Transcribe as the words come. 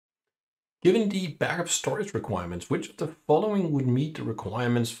Given the backup storage requirements, which of the following would meet the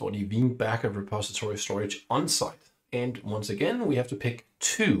requirements for the Veeam backup repository storage on-site? And once again, we have to pick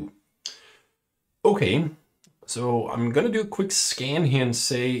two. Okay, so I'm going to do a quick scan here and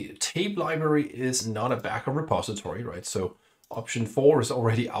say tape library is not a backup repository, right? So option 4 is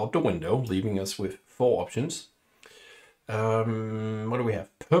already out the window, leaving us with 4 options. What do we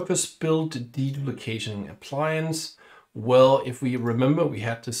have? Purpose-built deduplication appliance. Well, if we remember, we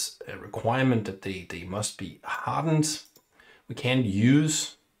had this requirement that they must be hardened. We can't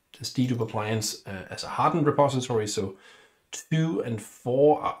use this dedupe appliance as a hardened repository, so 2 and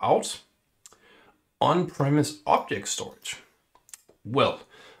 4 are out. On-premise object storage. Well,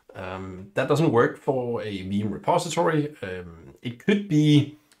 that doesn't work for a Veeam repository. It could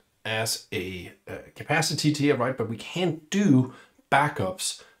be as a capacity tier, right? But we can't do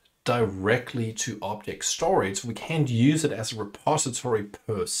backups directly to object storage. We can't use it as a repository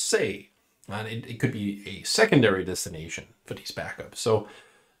per se. And it could be a secondary destination for these backups. So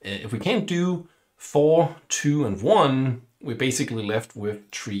if we can't do 4, 2, and 1, we're basically left with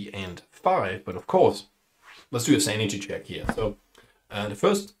 3 and 5. But of course, let's do a sanity check here. So the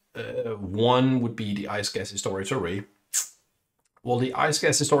first one would be the iSCSI storage array. Well, the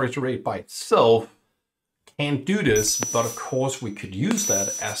iSCSI storage array by itself can't do this, but of course we could use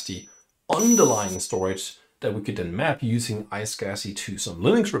that as the underlying storage that we could then map using iSCSI to some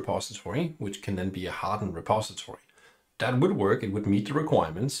Linux repository, which can then be a hardened repository. That would work, it would meet the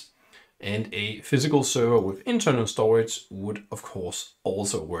requirements. And a physical server with internal storage would of course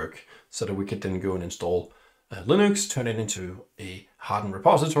also work, so that we could then go and install Linux, turn it into a hardened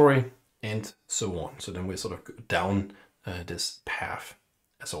repository, and so on. So then we're sort of down this path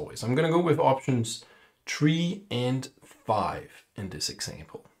as always. I'm going to go with options 3 and 5 in this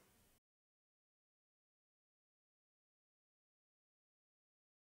example.